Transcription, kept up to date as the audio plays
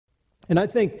And I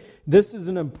think this is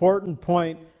an important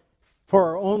point for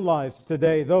our own lives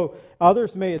today. Though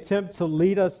others may attempt to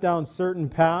lead us down certain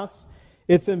paths,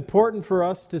 it's important for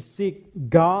us to seek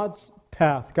God's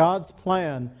path, God's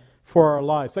plan for our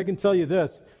lives. I can tell you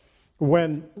this,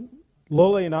 when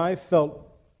Lily and I felt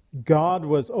God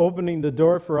was opening the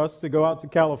door for us to go out to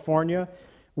California,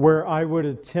 where I would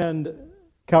attend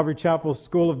Calvary Chapel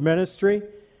School of Ministry,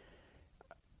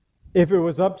 if it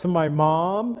was up to my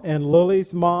mom and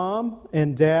Lily's mom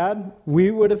and dad,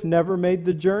 we would have never made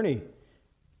the journey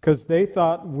because they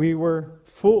thought we were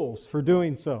fools for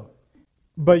doing so.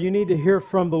 But you need to hear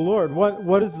from the Lord.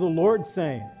 What is the Lord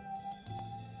saying?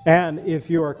 And if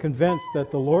you are convinced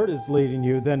that the Lord is leading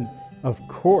you, then of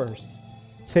course,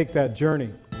 take that journey.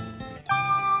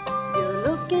 You're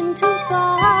looking too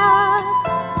far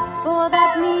for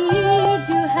that need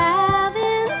you have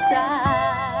inside.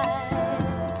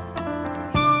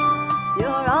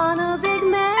 You're on a big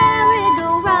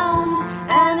merry-go-round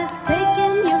and it's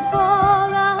taking you for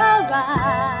a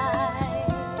ride.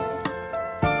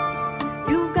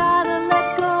 You've got to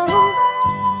let go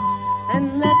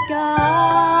and let God.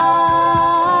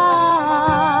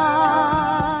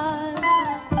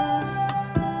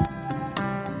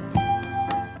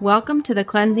 Welcome to the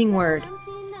Cleansing Word.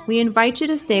 We invite you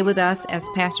to stay with us as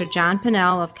Pastor John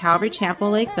Pennell of Calvary Chapel,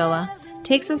 Lake Villa,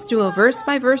 takes us through a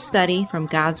verse-by-verse study from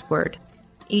God's Word.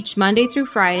 Each Monday through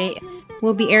Friday,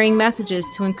 we'll be airing messages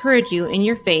to encourage you in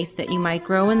your faith that you might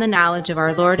grow in the knowledge of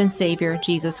our Lord and Savior,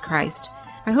 Jesus Christ.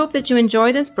 I hope that you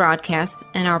enjoy this broadcast,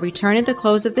 and I'll return at the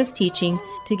close of this teaching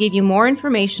to give you more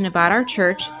information about our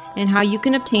church and how you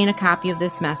can obtain a copy of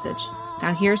this message.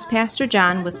 Now here's Pastor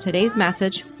John with today's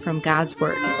message from God's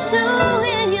Word.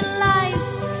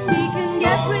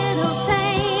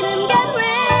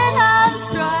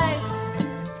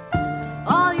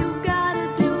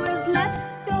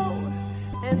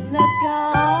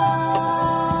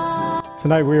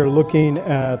 Tonight we are looking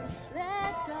at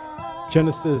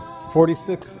Genesis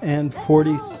 46 and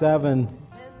 47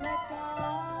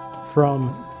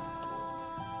 from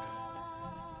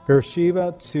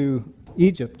Beersheba to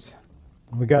Egypt.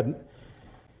 We got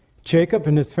Jacob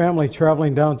and his family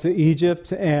traveling down to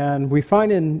Egypt, and we find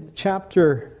in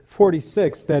chapter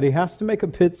 46 that he has to make a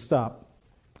pit stop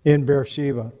in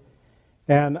Beersheba.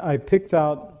 And I picked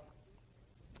out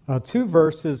two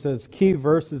verses as key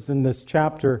verses in this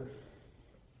chapter,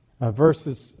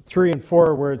 verses 3 and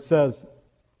 4, where it says,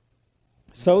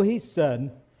 "So he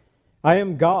said, I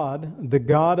am God, the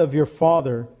God of your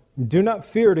father. Do not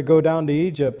fear to go down to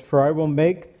Egypt, for I will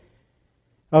make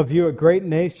of you a great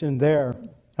nation there.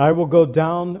 I will go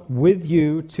down with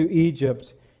you to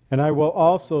Egypt, and I will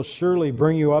also surely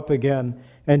bring you up again,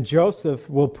 and Joseph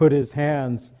will put his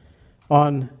hands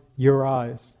on your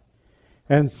eyes."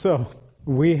 And so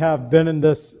we have been in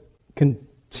this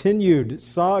continued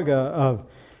saga of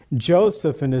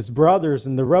Joseph and his brothers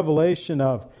and the revelation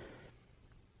of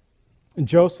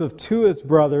Joseph to his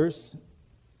brothers.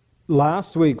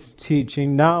 Last week's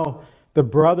teaching, now the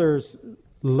brothers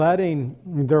letting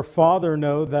their father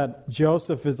know that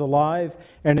Joseph is alive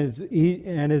and is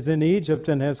in Egypt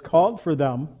and has called for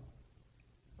them,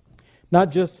 not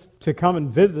just to come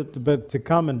and visit, but to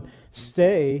come and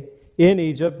stay in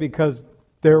Egypt, because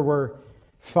there were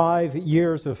 5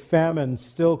 years of famine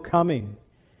still coming.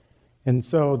 And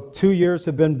so 2 years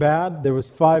have been bad. There was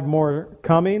 5 more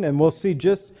coming, and we'll see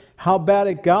just how bad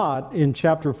it got in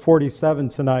chapter 47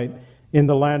 tonight in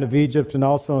the land of Egypt and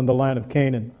also in the land of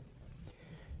Canaan.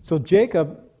 So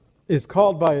Jacob is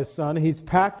called by his son. He's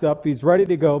packed up. He's ready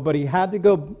to go, but he had to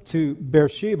go to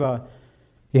Beersheba.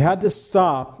 He had to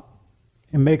stop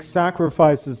and make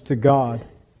sacrifices to God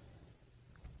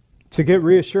to get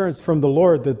reassurance from the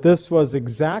Lord that this was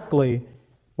exactly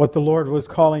what the Lord was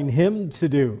calling him to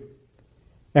do.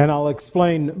 And I'll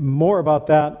explain more about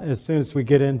that as soon as we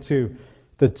get into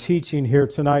the teaching here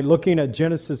tonight. Looking at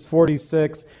Genesis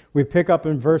 46, we pick up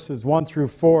in verses 1 through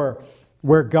 4,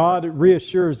 where God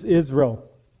reassures Israel.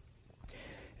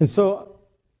 And so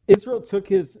Israel took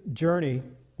his journey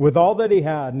with all that he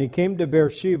had, and he came to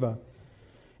Beersheba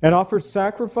and offered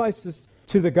sacrifices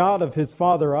to the God of his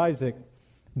father Isaac.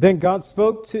 Then God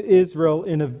spoke to Israel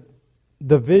in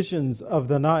the visions of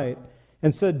the night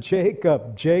and said,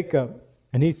 "Jacob, Jacob."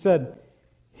 And he said,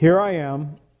 "Here I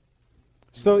am."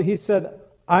 So he said,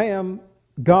 "I am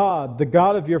God, the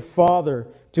God of your father.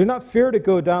 Do not fear to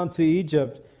go down to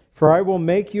Egypt, for I will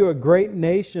make you a great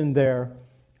nation there.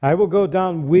 I will go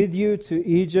down with you to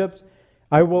Egypt.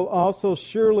 I will also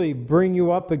surely bring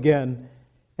you up again,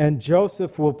 and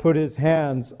Joseph will put his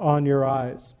hands on your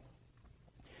eyes."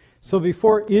 So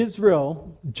before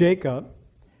Israel, Jacob,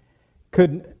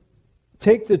 could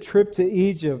take the trip to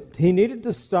Egypt, he needed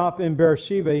to stop in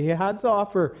Beersheba. He had to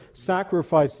offer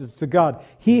sacrifices to God.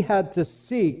 He had to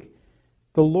seek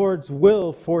the Lord's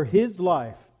will for his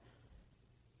life.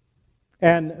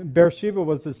 And Beersheba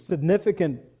was a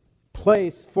significant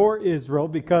place for Israel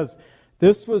because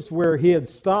this was where he had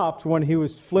stopped when he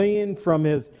was fleeing from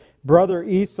his brother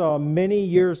Esau many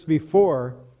years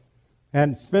before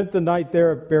and spent the night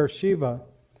there at Beersheba.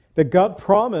 That God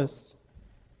promised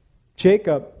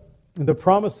Jacob the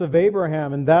promise of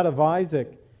Abraham and that of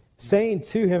Isaac, saying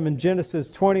to him in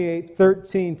Genesis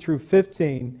 28:13 through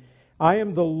 15, I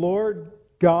am the Lord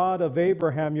God of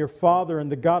Abraham, your father,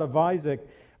 and the God of Isaac.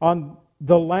 On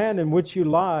the land in which you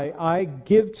lie, I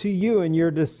give to you and your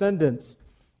descendants.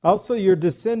 Also your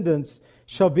descendants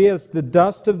shall be as the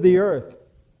dust of the earth.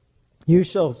 You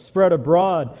shall spread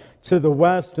abroad to the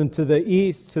west and to the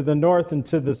east, to the north and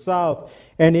to the south.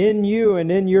 And in you and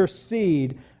in your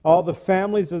seed, all the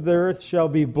families of the earth shall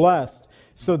be blessed.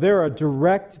 So there a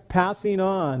direct passing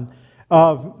on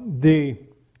of the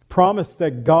promise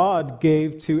that God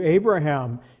gave to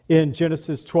Abraham in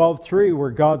Genesis 12:3, where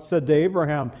God said to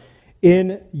Abraham,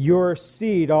 in your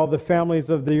seed, all the families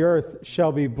of the earth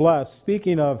shall be blessed.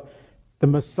 Speaking of the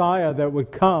Messiah that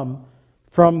would come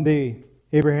from the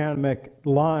Abrahamic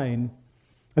line.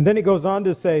 And then he goes on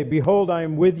to say, behold, I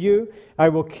am with you. I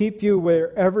will keep you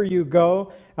wherever you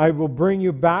go. I will bring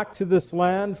you back to this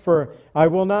land, for I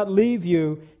will not leave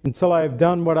you until I have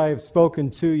done what I have spoken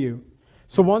to you.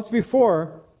 So once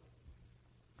before,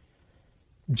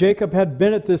 Jacob had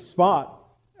been at this spot,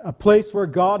 a place where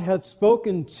God had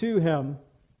spoken to him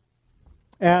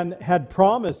and had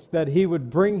promised that he would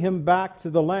bring him back to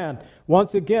the land.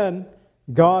 Once again,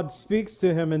 God speaks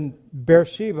to him in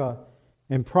Beersheba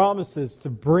and promises to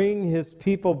bring his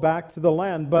people back to the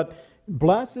land, but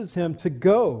blesses him to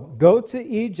go to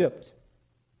Egypt.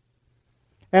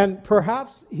 And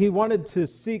perhaps he wanted to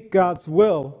seek God's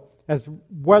will as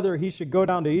whether he should go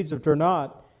down to Egypt or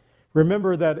not.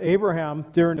 Remember that Abraham,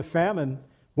 during the famine,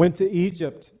 went to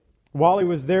Egypt. While he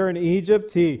was there in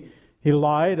Egypt, he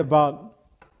lied about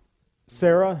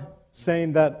Sarah,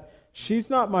 saying that she's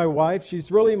not my wife,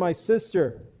 she's really my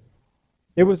sister.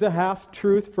 It was a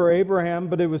half-truth for Abraham,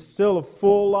 but it was still a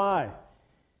full lie.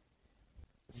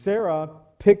 Sarah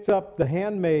picked up the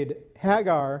handmaid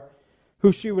Hagar,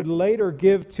 who she would later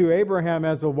give to Abraham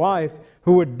as a wife,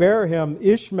 who would bear him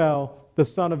Ishmael, the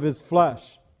son of his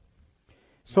flesh.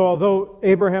 So although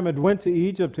Abraham had went to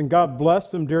Egypt and God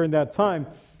blessed him during that time,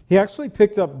 he actually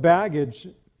picked up baggage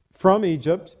from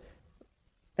Egypt,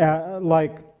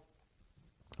 like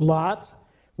Lot,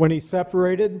 when he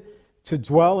separated to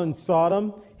dwell in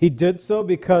Sodom. He did so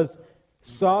because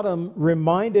Sodom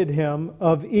reminded him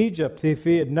of Egypt. If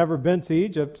he had never been to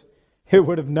Egypt, it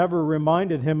would have never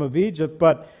reminded him of Egypt.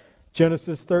 But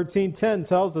Genesis 13:10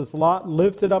 tells us Lot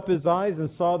lifted up his eyes and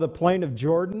saw the plain of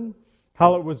Jordan,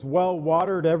 how it was well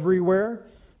watered everywhere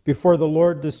before the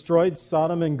Lord destroyed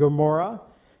Sodom and Gomorrah,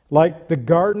 like the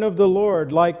garden of the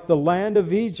Lord, like the land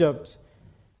of Egypt,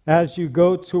 as you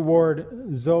go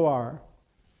toward Zoar.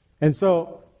 And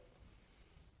so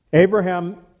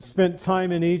Abraham spent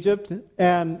time in Egypt,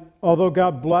 and although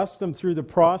God blessed him through the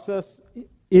process,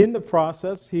 in the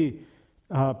process, he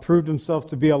proved himself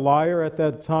to be a liar at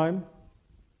that time,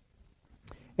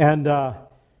 and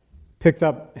picked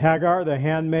up Hagar, the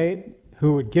handmaid,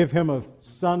 who would give him a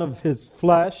son of his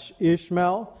flesh,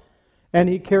 Ishmael, and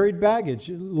he carried baggage.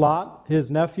 Lot,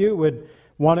 his nephew, would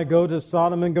want to go to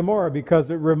Sodom and Gomorrah because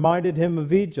it reminded him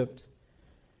of Egypt.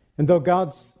 And though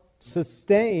God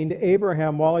sustained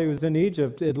Abraham while he was in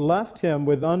Egypt, it left him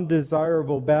with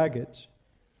undesirable baggage.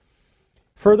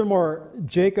 Furthermore,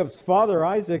 Jacob's father,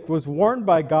 Isaac, was warned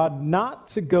by God not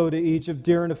to go to Egypt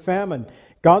during a famine.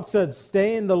 God said,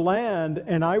 stay in the land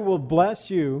and I will bless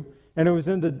you. And it was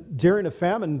during a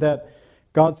famine that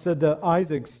God said to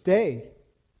Isaac, stay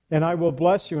and I will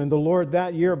bless you. And the Lord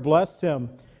that year blessed him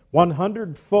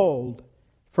 100-fold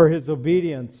for his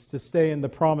obedience to stay in the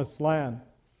promised land.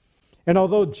 And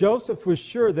although Joseph was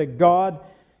sure that God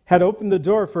had opened the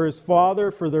door for his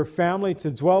father, for their family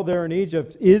to dwell there in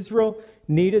Egypt, Israel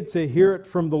needed to hear it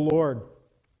from the Lord.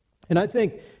 And I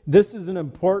think this is an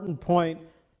important point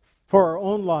for our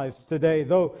own lives today.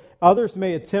 Though others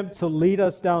may attempt to lead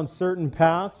us down certain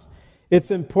paths,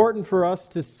 it's important for us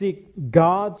to seek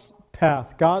God's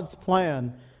path, God's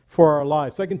plan for our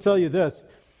lives. I can tell you this,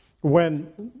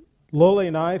 when Lily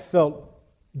and I felt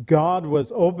God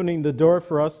was opening the door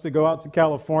for us to go out to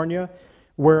California,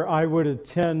 where I would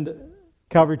attend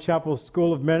Calvary Chapel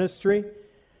School of Ministry,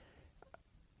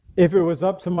 if it was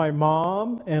up to my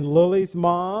mom and Lily's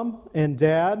mom and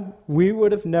dad, we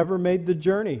would have never made the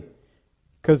journey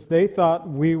because they thought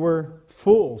we were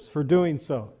fools for doing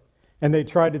so. And they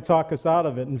tried to talk us out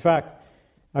of it. In fact,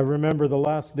 I remember the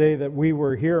last day that we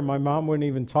were here, my mom wouldn't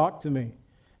even talk to me.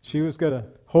 She was going to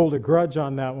hold a grudge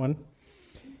on that one.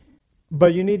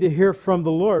 But you need to hear from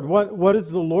the Lord. What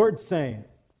is the Lord saying?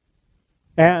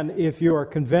 And if you are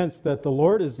convinced that the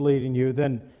Lord is leading you,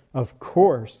 then of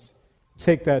course,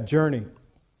 take that journey.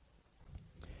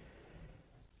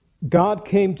 God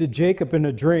came to Jacob in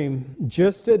a dream,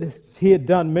 just as he had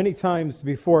done many times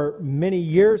before, many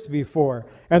years before.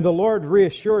 And the Lord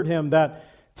reassured him that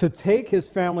to take his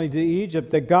family to Egypt,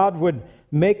 that God would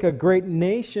make a great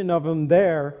nation of them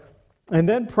there, and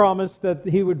then promised that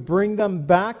he would bring them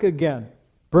back again,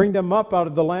 bring them up out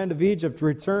of the land of Egypt,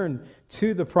 return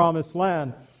to the promised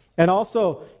land. And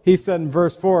also, he said in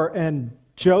verse 4, and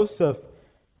Joseph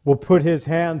will put his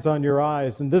hands on your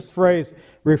eyes. And this phrase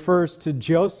refers to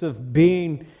Joseph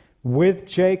being with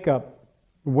Jacob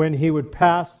when he would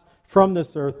pass from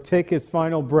this earth, take his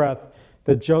final breath,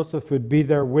 that Joseph would be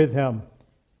there with him.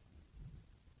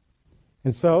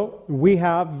 And so we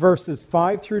have verses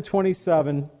 5 through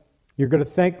 27. You're going to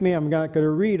thank me, I'm not going to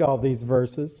read all these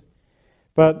verses,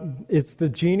 but it's the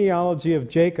genealogy of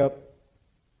Jacob.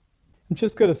 I'm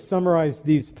just going to summarize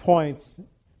these points,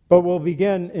 but we'll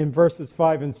begin in verses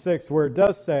 5 and 6, where it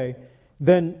does say,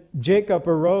 then Jacob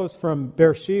arose from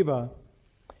Beersheba,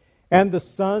 and the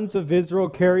sons of Israel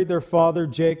carried their father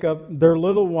Jacob, their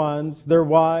little ones, their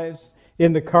wives,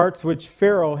 in the carts which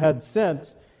Pharaoh had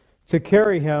sent to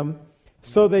carry him.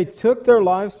 So they took their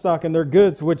livestock and their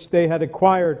goods which they had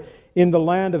acquired in the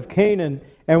land of Canaan,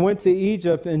 and went to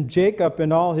Egypt, and Jacob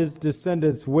and all his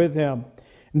descendants with him.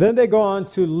 And then they go on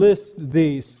to list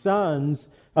the sons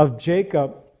of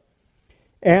Jacob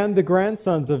and the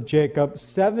grandsons of Jacob.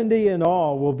 70 in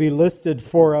all will be listed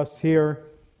for us here.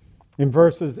 In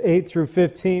verses 8 through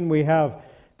 15, we have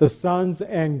the sons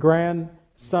and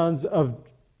grandsons of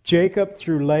Jacob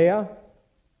through Leah,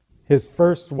 his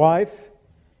first wife,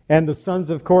 and the sons,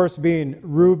 of course, being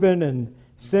Reuben and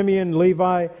Simeon,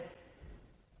 Levi,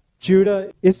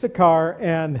 Judah, Issachar,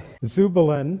 and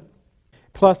Zebulun,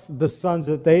 plus the sons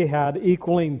that they had,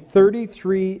 equaling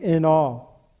 33 in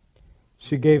all.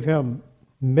 She gave him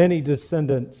many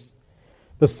descendants.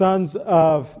 The sons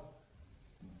of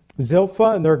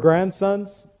Zilpah and their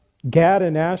grandsons, Gad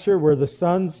and Asher, were the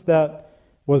sons that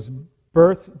was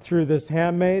birthed through this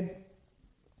handmaid,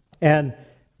 and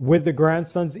with the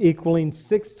grandsons equaling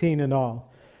 16 in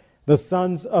all. The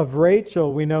sons of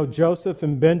Rachel, we know Joseph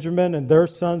and Benjamin, and their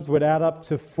sons would add up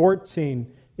to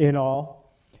 14 in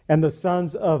all. And the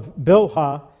sons of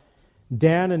Bilhah,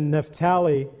 Dan and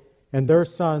Naphtali, and their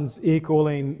sons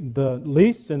equaling the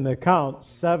least in the count,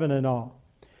 7 in all.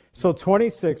 So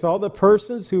 26, all the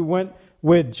persons who went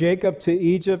with Jacob to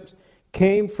Egypt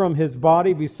came from his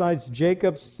body, besides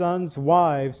Jacob's sons'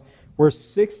 wives, were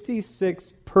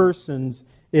 66 persons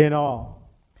in all.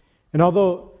 And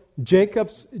although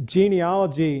Jacob's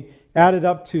genealogy added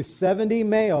up to 70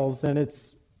 males, and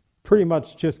it's pretty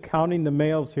much just counting the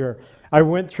males here. I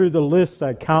went through the list,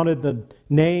 I counted the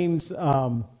names,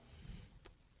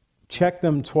 checked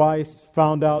them twice,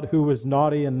 found out who was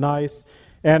naughty and nice,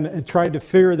 and tried to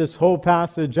figure this whole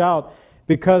passage out,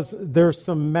 because there's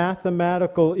some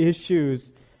mathematical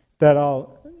issues that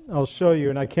I'll show you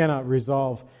and I cannot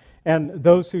resolve. And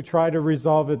those who try to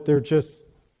resolve it, they're just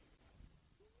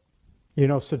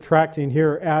subtracting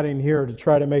here, adding here to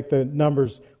try to make the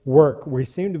numbers work. We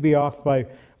seem to be off by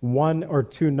 1 or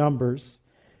 2 numbers.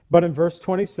 But in verse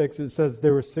 26, it says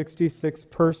there were 66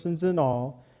 persons in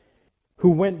all who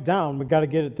went down. We've got to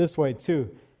get it this way too.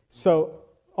 So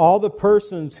all the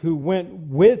persons who went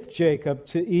with Jacob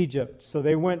to Egypt. So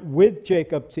they went with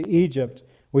Jacob to Egypt.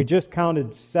 We just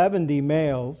counted 70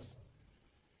 males.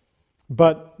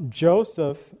 But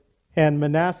Joseph and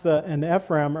Manasseh and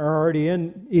Ephraim are already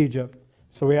in Egypt.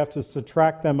 So we have to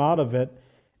subtract them out of it.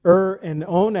 And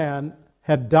Onan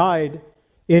had died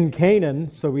in Canaan,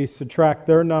 so we subtract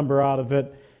their number out of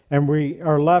it. And we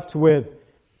are left with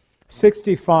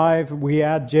 65. We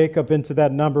add Jacob into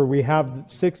that number. We have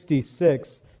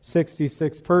 66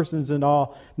 persons in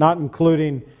all, not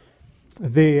including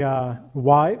the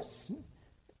wives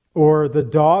or the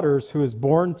daughters who is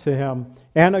born to him,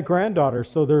 and a granddaughter.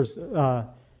 So there's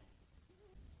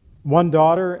one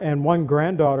daughter and one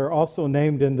granddaughter also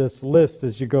named in this list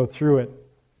as you go through it.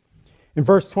 In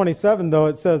verse 27, though,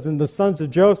 it says, and the sons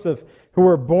of Joseph who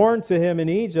were born to him in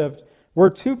Egypt were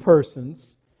 2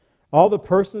 persons. All the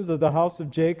persons of the house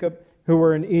of Jacob who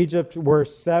were in Egypt were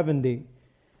 70.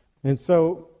 And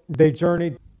so they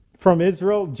journeyed from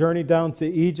Israel, journeyed down to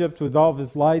Egypt with all of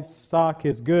his livestock,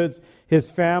 his goods,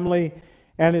 his family,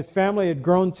 And his family had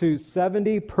grown to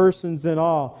 70 persons in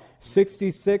all,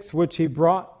 66 which he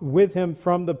brought with him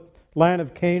from the land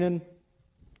of Canaan.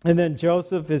 And then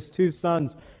Joseph, his two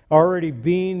sons, already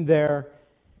being there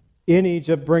in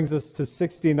Egypt, brings us to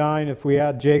 69. If we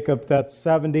add Jacob, that's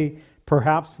 70.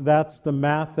 Perhaps that's the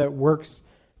math that works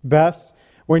best.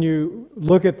 When you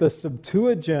look at the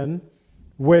Septuagint,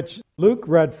 which Luke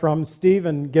read from,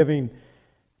 Stephen giving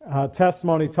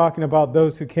testimony talking about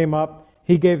those who came up,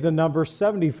 he gave the number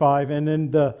 75. And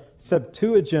in the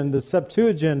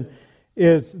Septuagint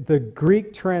is the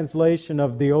Greek translation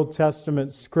of the Old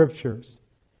Testament scriptures.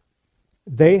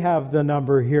 They have the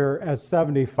number here as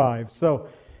 75. So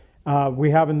we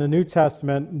have in the New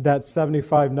Testament that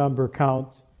 75 number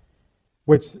count,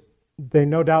 which they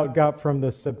no doubt got from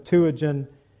the Septuagint.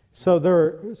 So there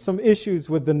are some issues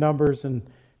with the numbers, and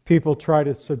people try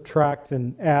to subtract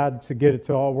and add to get it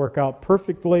to all work out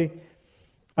perfectly.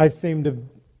 I seem to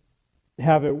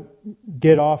have it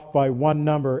get off by one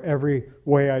number every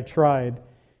way I tried.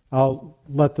 I'll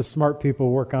let the smart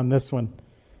people work on this one.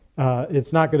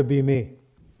 It's not going to be me.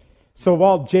 So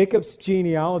while Jacob's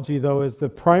genealogy, though, is the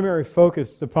primary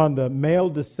focus upon the male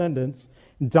descendants,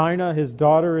 Dinah, his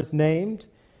daughter, is named,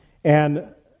 and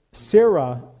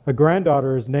Sarah, a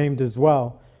granddaughter, is named as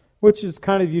well, which is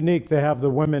kind of unique to have the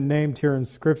women named here in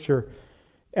Scripture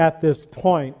at this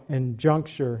point and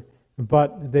juncture,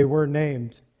 but they were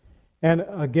named. And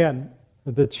again,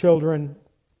 the children,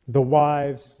 the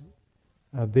wives,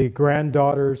 the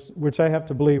granddaughters, which I have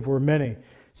to believe were many.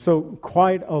 So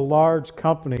quite a large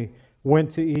company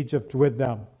went to Egypt with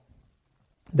them.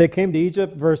 They came to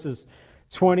Egypt, verses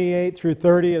 28 through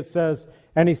 30, it says,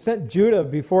 "And he sent Judah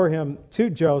before him to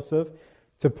Joseph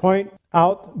to point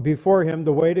out before him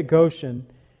the way to Goshen.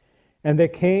 And they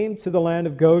came to the land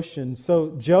of Goshen.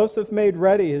 So Joseph made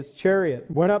ready his chariot,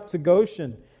 went up to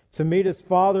Goshen to meet his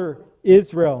father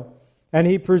Israel. And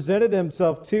he presented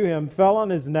himself to him, fell on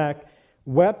his neck,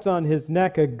 wept on his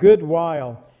neck a good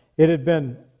while. It had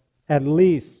been at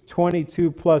least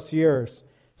 22 plus years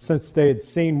since they had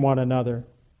seen one another.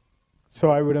 So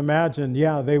I would imagine,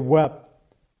 they wept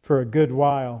for a good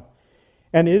while.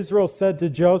 And Israel said to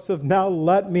Joseph, 'Now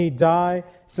let me die,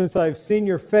 since I've seen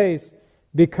your face,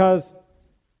 because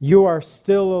you are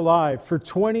still alive.' For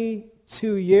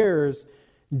 22 years,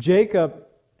 Jacob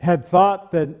had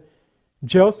thought that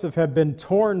Joseph had been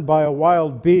torn by a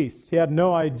wild beast. He had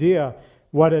no idea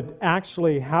what had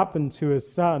actually happened to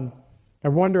his son. I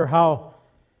wonder how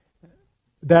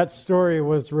that story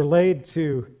was relayed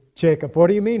to Jacob. What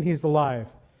do you mean he's alive?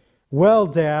 Well,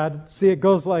 Dad, see, it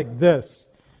goes like this.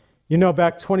 You know,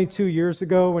 back 22 years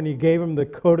ago when you gave him the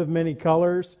coat of many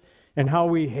colors and how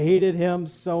we hated him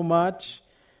so much?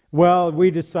 Well,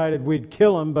 we decided we'd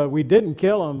kill him, but we didn't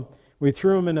kill him. We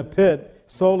threw him in a pit,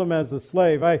 sold him as a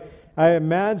slave. I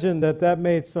imagine that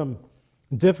made some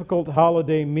difficult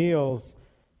holiday meals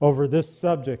over this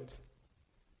subject.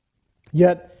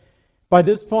 Yet, by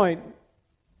this point,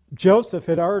 Joseph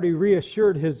had already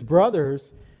reassured his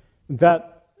brothers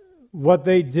that what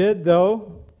they did,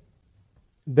 though,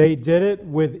 they did it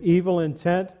with evil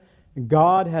intent.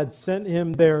 God had sent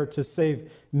him there to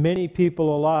save many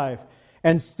people alive.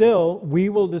 And still, we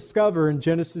will discover in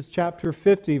Genesis chapter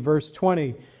 50, verse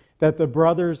 20, that the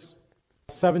brothers,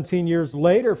 17 years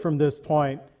later from this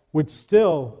point, would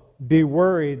still be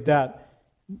worried that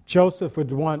Joseph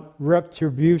would want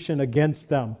retribution against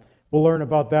them. We'll learn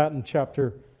about that in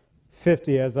chapter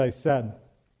 50, as I said.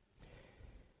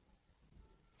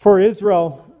 For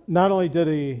Israel, not only did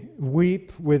he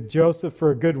weep with Joseph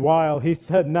for a good while, he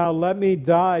said, "Now let me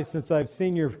die since I've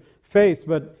seen your face,"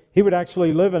 but he would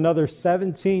actually live another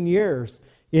 17 years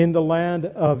in the land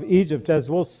of Egypt, as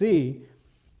we'll see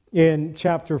in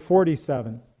chapter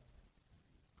 47.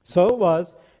 So it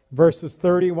was, verses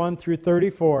 31 through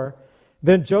 34,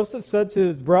 "Then Joseph said to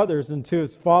his brothers and to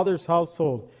his father's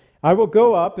household, 'I will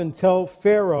go up and tell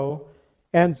Pharaoh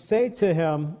and say to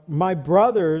him, my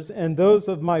brothers and those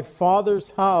of my father's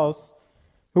house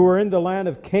who are in the land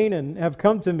of Canaan have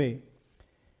come to me.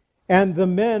 And the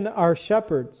men are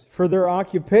shepherds, for their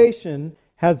occupation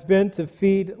has been to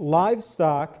feed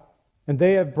livestock, and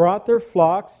they have brought their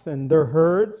flocks and their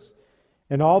herds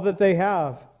and all that they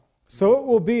have. So it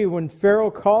will be when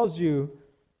Pharaoh calls you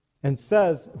and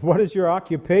says, what is your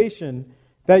occupation?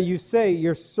 That you say,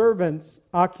 your servant's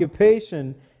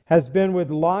occupation has been with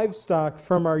livestock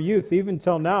from our youth, even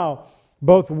till now,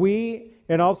 both we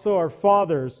and also our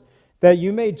fathers, that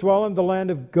you may dwell in the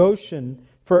land of Goshen,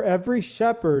 for every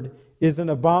shepherd is an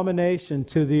abomination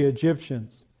to the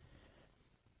Egyptians.'"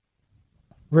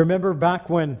 Remember back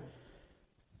when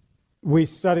we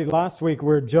studied last week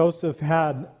where Joseph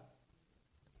had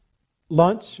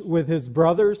lunch with his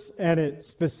brothers, and it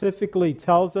specifically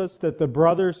tells us that the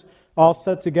brothers all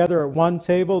sat together at one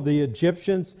table. The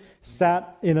Egyptians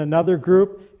sat in another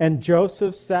group, and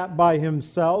Joseph sat by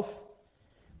himself.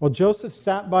 Well, Joseph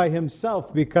sat by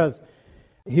himself because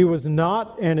he was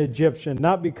not an Egyptian,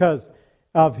 not because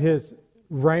of his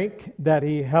rank that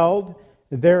he held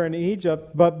there in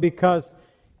Egypt, but because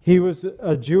he was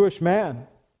a Jewish man.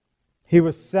 He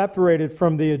was separated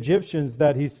from the Egyptians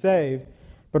that he saved.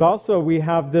 But also we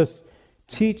have this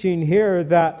teaching here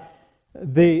that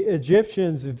the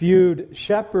Egyptians viewed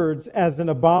shepherds as an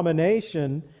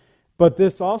abomination, but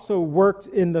this also worked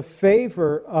in the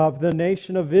favor of the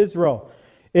nation of Israel.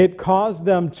 It caused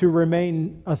them to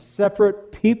remain a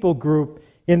separate people group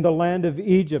in the land of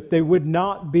Egypt. They would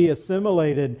not be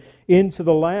assimilated into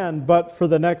the land, but for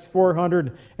the next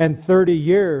 430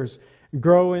 years,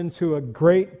 grow into a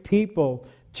great people,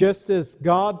 just as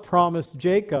God promised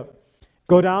Jacob.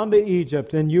 Go down to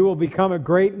Egypt, and you will become a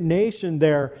great nation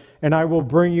there, and I will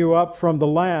bring you up from the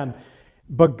land.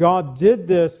 But God did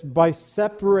this by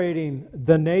separating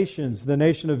the nations, the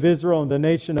nation of Israel and the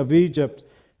nation of Egypt,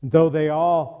 though they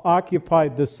all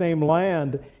occupied the same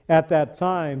land at that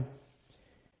time.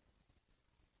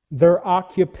 Their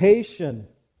occupation,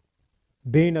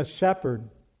 being a shepherd,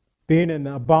 being an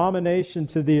abomination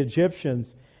to the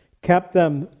Egyptians, kept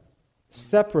them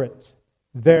separate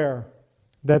there,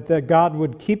 that God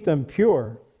would keep them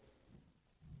pure,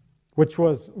 which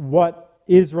was what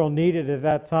Israel needed at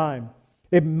that time.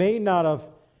 It may not have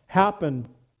happened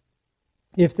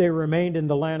if they remained in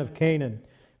the land of Canaan,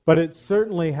 but it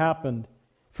certainly happened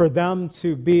for them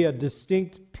to be a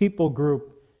distinct people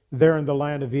group there in the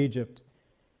land of Egypt.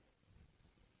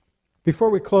 Before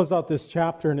we close out this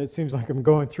chapter, and it seems like I'm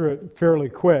going through it fairly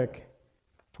quick,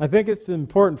 I think it's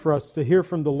important for us to hear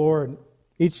from the Lord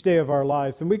each day of our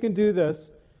lives. And we can do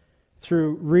this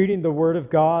through reading the Word of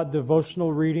God,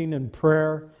 devotional reading and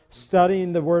prayer,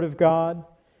 studying the Word of God,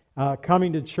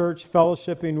 coming to church,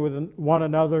 fellowshipping with one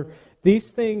another.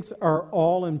 These things are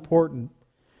all important.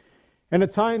 And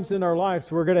at times in our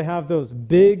lives, we're going to have those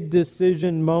big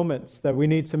decision moments that we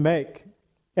need to make.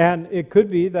 And it could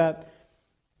be that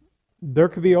there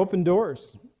could be open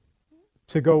doors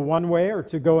to go one way or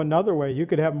to go another way. You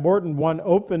could have more than one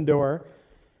open door.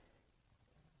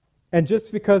 And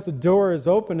just because a door is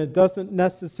open, it doesn't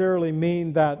necessarily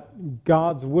mean that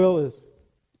God's will is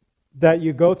that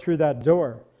you go through that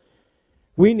door.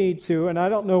 We need to, and I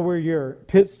don't know where your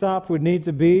pit stop would need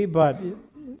to be, but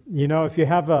you know, if you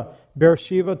have a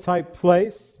Beersheba type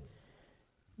place,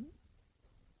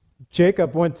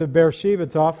 Jacob went to Beersheba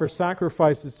to offer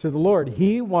sacrifices to the Lord.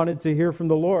 He wanted to hear from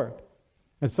the Lord.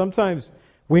 And sometimes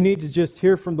we need to just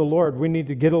hear from the Lord. We need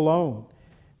to get alone.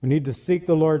 We need to seek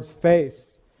the Lord's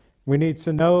face. We need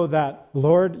to know that,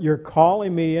 Lord, you're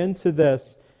calling me into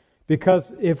this,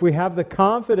 because if we have the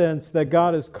confidence that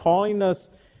God is calling us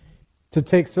to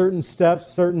take certain steps,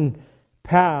 certain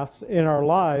paths in our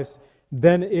lives,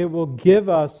 then it will give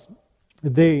us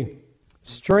the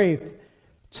strength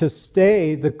to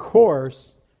stay the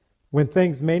course when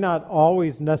things may not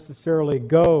always necessarily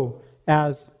go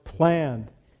as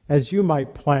planned, as you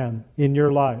might plan in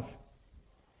your life.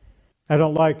 I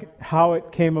don't like how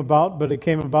it came about, but it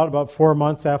came about 4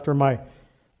 months after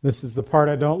this is the part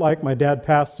I don't like, my dad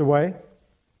passed away.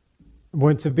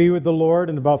 Went to be with the Lord,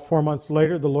 and about 4 months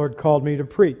later, the Lord called me to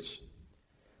preach.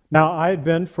 Now, I had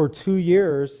been for 2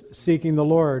 years seeking the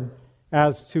Lord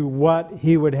as to what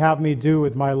He would have me do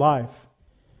with my life.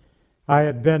 I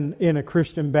had been in a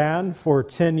Christian band for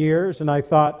 10 years, and I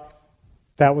thought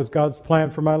that was God's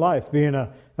plan for my life, being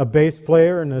a bass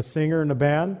player and a singer in a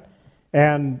band,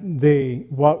 and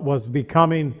what was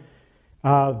becoming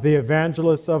the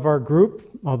evangelist of our group.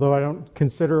 Although I don't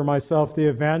consider myself the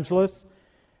evangelist,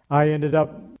 I ended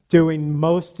up doing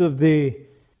most of the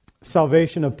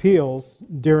salvation appeals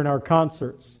during our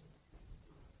concerts.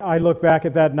 I look back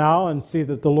at that now and see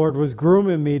that the Lord was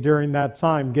grooming me during that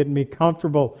time, getting me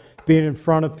comfortable being in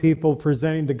front of people,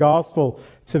 presenting the gospel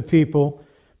to people.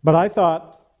 But I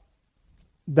thought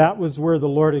that was where the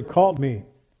Lord had called me.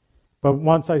 But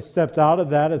once I stepped out of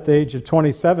that at the age of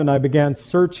 27, I began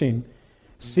searching,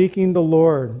 seeking the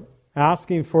Lord,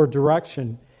 asking for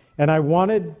direction. And I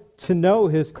wanted to know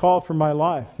His call for my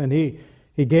life. And He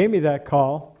gave me that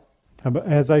call.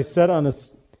 As I said,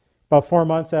 about 4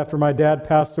 months after my dad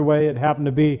passed away, it happened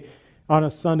to be on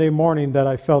a Sunday morning that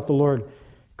I felt the Lord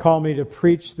call me to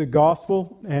preach the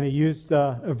gospel. And He used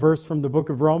a verse from the book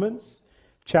of Romans,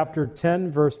 chapter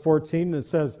 10, verse 14, that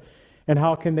says, "And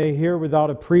how can they hear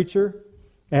without a preacher?"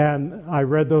 And I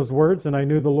read those words, and I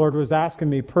knew the Lord was asking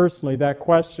me personally that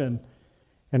question.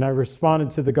 And I responded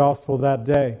to the gospel that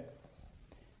day.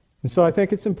 And so I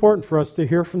think it's important for us to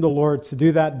hear from the Lord, to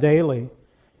do that daily.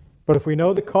 But if we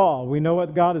know the call, we know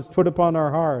what God has put upon our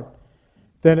heart,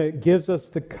 then it gives us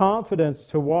the confidence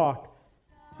to walk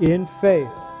in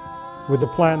faith with the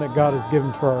plan that God has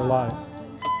given for our lives.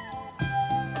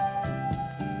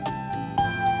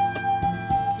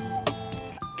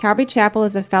 Calvary Chapel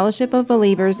is a fellowship of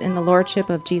believers in the Lordship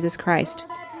of Jesus Christ.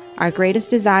 Our greatest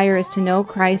desire is to know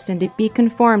Christ and to be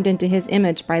conformed into His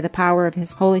image by the power of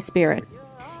His Holy Spirit.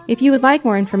 If you would like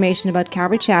more information about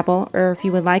Calvary Chapel, or if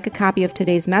you would like a copy of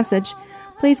today's message,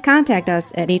 please contact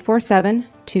us at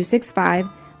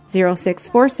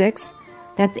 847-265-0646.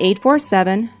 That's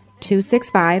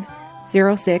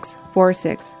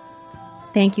 847-265-0646.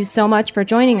 Thank you so much for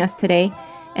joining us today,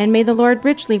 and may the Lord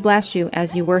richly bless you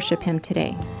as you worship Him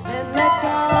today.